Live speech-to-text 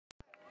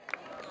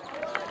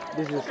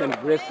This is St.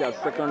 Gracious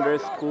Secondary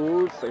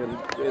School.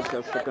 St.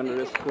 Gracious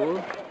Secondary School.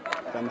 You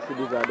can see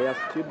these are their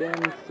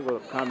students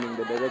coming,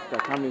 the director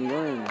coming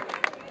in.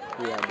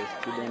 Here are the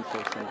students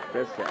of St.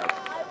 Gracious.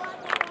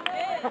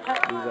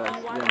 These are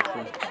students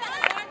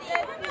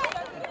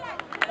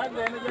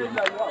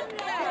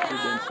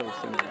of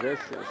St.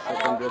 Gracious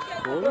Secondary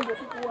School.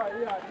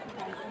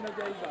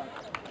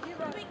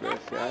 St.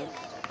 Gracious.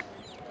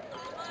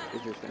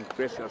 This is St.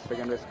 Gracious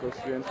Secondary School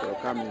students who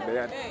are coming.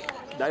 The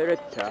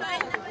director,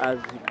 as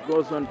he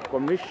goes on to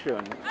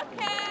commission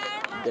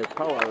the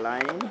power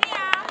line.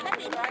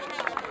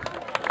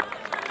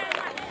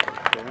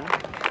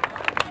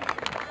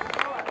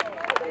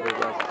 These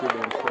are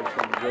students of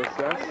St.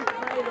 Gracious.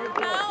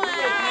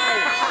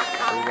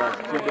 These are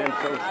students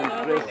of St.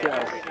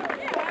 Gracious.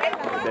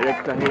 The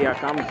director here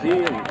comes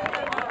in.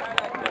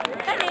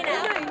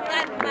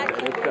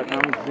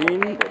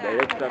 The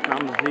director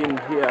comes in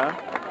here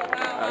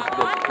as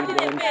the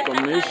students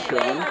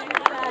commission.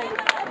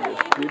 The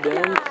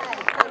students.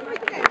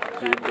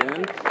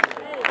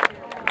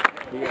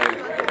 Here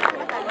is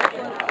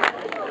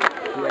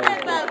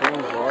the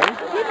convoy.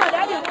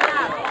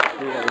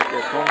 Here is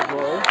the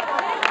convoy.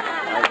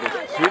 As the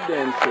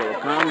students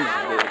comes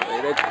the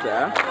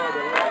director.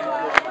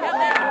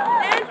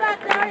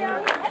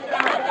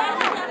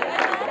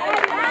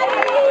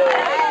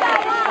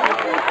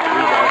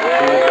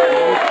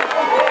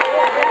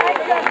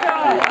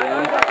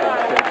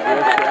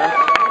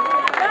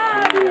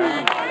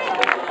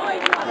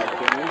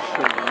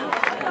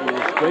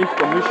 Going to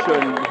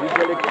commission his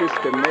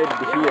electricity made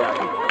here.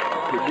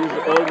 These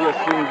all you are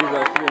seeing, these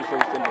are students of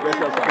St.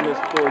 Gracious Secondary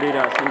School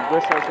Lira. St.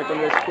 Gracious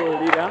Secondary School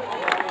Lira.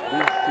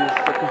 This is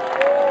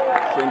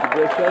St.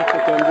 Gracious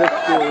Secondary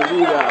School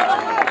Lira.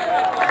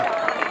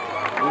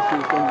 This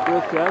is St.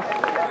 Gracious.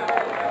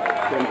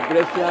 St.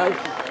 Gracious.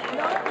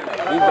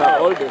 These are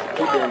all the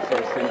students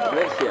of St.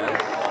 Gracious.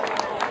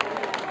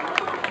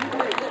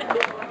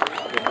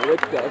 The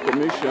director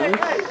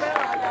commissions.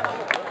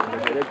 The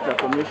director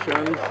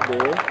commissions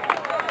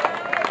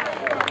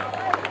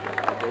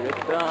the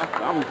director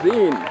comes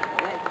in.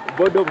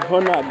 God of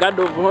honor, God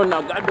of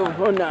honor, God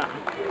of honor.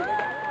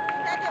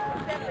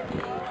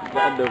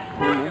 God of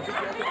honor.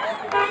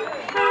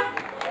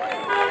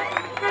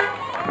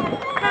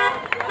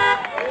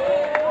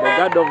 The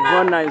God of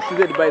honor is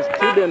seated by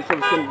students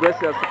of St.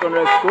 Gracious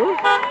Secondary School.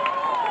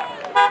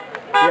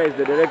 Here is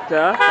the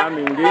director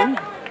coming in.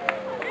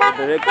 The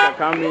director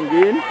coming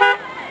in.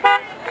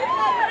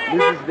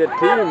 This is the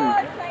team.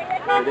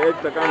 The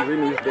director comes in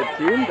with the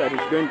team that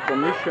is going to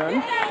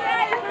commission.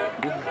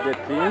 This is the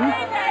team.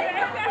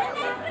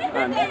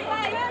 And this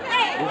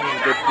is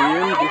the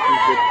team. This is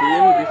the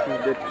team. This is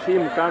the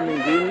team coming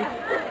in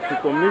to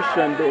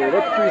commission the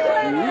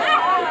electricity.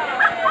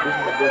 This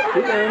is the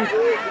students.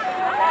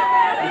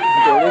 This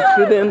is the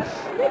students.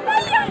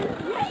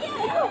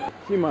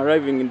 Team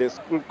arriving in the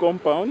school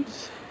compound.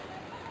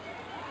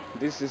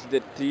 This is the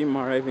team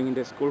arriving in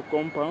the school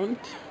compound.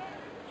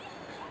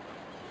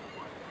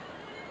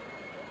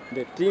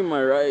 The team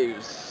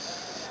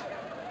arrives.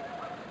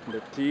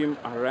 The team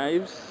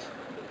arrives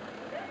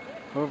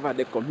over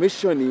the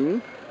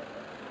commissioning.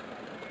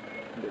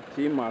 The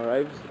team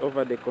arrives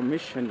over the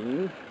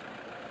commissioning.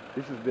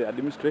 This is the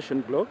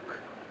administration block.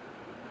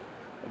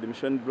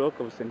 Administration block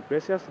of St.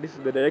 Gracious. This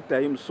is the director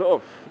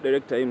himself.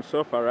 Director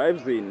himself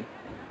arrives in.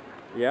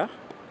 Yeah.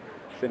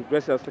 St.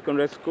 Gracious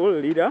Secondary School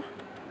Lira.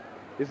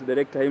 This is the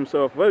director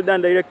himself. Well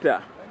done,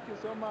 director. Thank you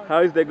so much.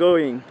 How is the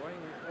going? Going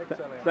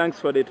excellent. Thanks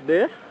for the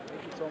today.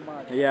 Thank you so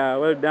much. Yeah,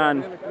 well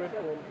done. I'm really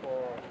grateful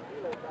for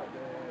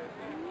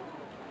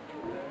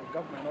the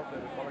government of the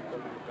Republic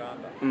of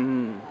Uganda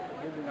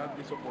giving us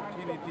this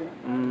opportunity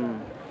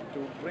to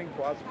bring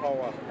to us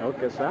power.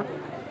 Okay, sir.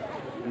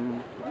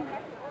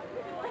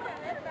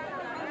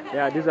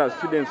 Yeah, these are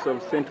students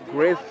of St.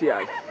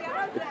 Gracious.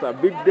 It's a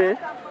big day.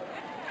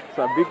 It's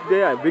a big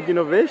day, a big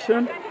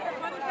innovation.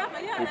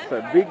 It's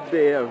a big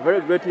day, a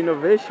very great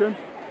innovation.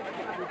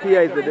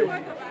 Here is the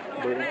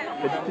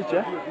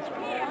teacher.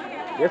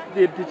 Yes,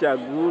 the teacher.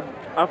 Good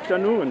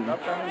afternoon. Good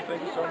afternoon.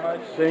 Thank you so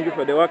much. Thank you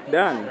for the work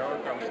done. You're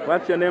welcome, sir.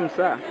 What's your name,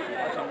 sir?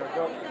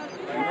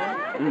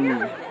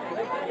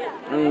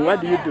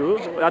 What do you do?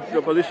 What's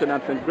your position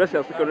at St.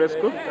 Gracious Secondary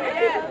School?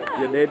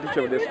 You're the head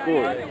teacher of the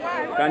school.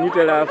 Can you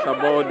tell us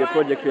about the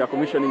project you are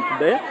commissioning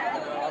today?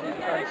 You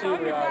can see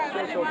we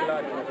are so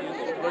glad for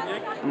this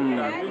project. It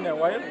has been a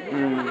while.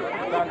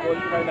 Thank God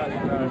finally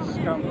it has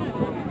come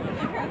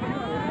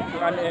to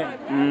an end.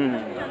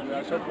 And we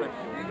are so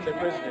grateful. The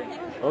president.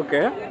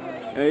 Okay.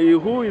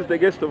 Who is the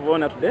guest of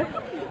honor today?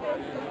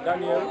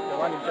 Daniel, the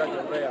one in charge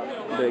of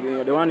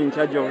Rare. The one in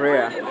charge of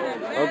Rare.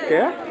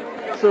 Okay.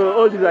 So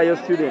all these are your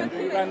students.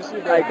 You can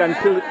see I can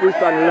feel peace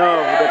and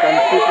love. They can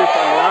see peace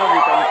and love.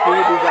 You can see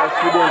these are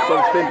students of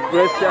St.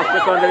 Gracious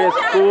Secondary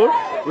School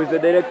with the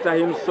director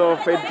himself,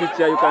 head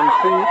teacher. You can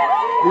see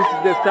this is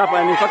the staff,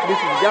 and in fact this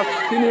is just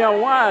senior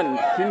one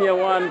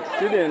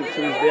students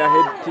with their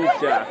head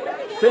teacher,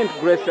 St.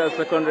 Gracious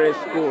Secondary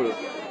School.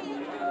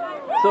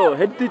 So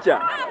head teacher,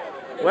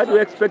 what do we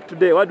expect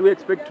today? What do we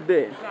expect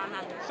today?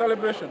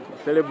 Celebration.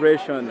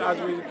 Celebration. As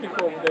we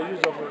kick off the use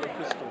of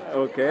electricity.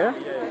 Okay.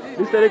 Yes.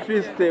 This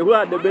electricity, who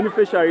are the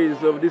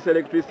beneficiaries of this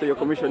electricity you're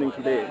commissioning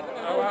today?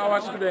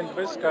 Our students,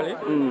 basically,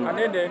 and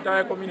then the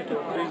entire community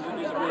of this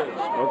village.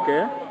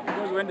 Okay.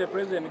 Because when the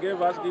president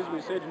gave us this,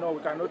 we said, no,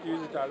 we cannot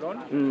use it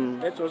alone.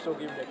 Let's also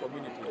give the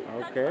community.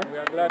 Okay. We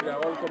are glad the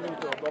whole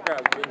community of Boka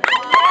has been.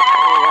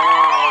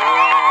 Wow.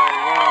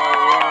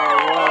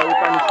 You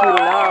can see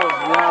love.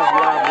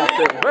 It's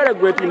a very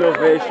great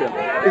innovation.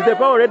 Is the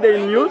power already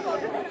in use?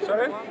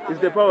 Sorry? Is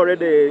the power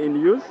already in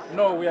use?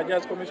 No, we are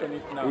just commissioning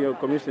it now. You're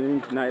commissioning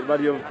it tonight, but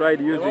you've tried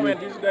using The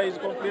moment it. these guys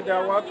complete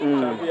their work,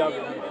 shall be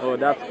having it. Oh,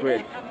 that's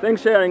great.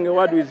 Thanks for sharing a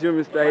word with you,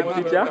 Mr. Head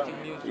Teacher.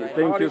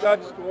 Thank you.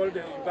 Regards to all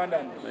the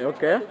Ugandans.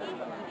 Okay.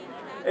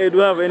 Hey, do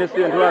you have any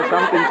student who has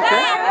something to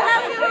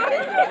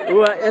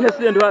say? Any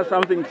student who has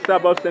something to say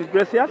about St.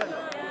 Gracias?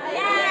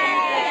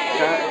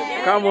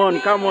 Come on.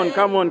 My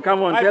Tell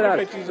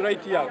prefect us. is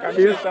right here. Can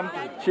you say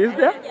something? She's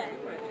there? Yes.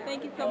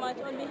 Thank you so much.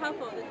 On behalf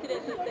of the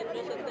students of St.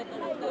 Gracious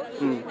Secondary School,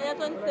 I just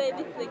want to say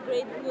this is a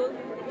great school.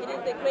 It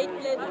is a great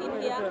place in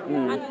here.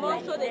 And more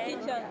so the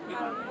teachers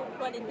have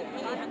quality to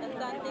really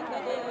understand things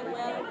are going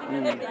well.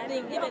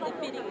 Everything, even the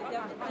feeding is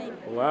just the same.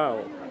 Wow.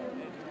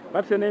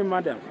 What's your name,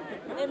 madam?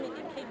 Emily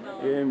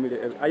Kimau. Emily.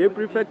 Are you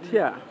prefect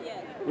here?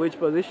 Yes. Which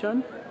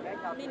position?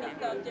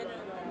 Minister of General.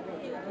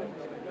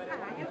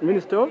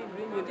 Minister?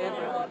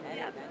 General.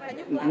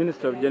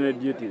 Minister of General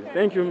Duties.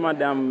 Thank you,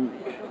 Madam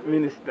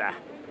Minister.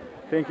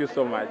 Thank you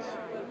so much.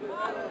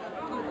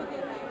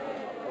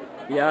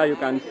 Yeah, you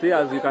can see,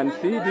 as you can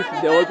see, this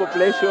is the whole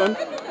population.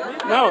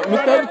 Now,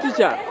 Mr. Head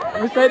Teacher,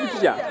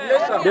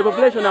 Yes, sir. the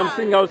population I'm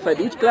seeing outside,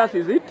 which class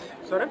is it?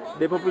 Sorry?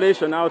 The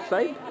population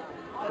outside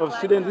of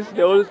students, this is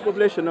the whole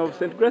population of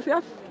St.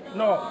 Gracias?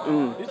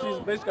 No. This is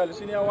basically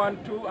senior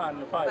 1, 2,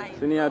 and 5.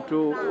 Senior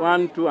 2,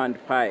 1, 2, and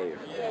 5.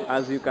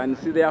 As you can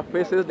see their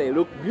faces, they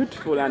look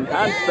beautiful and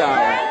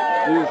handsome.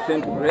 This is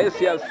St.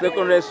 Gracias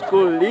Secondary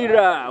School,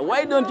 Lira.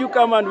 Why don't you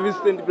come and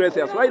visit St.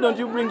 Gracias? Why don't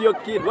you bring your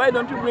kid? Why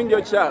don't you bring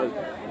your child?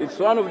 It's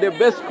one of the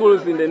best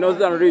schools in the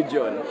northern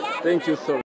region. Thank you so much.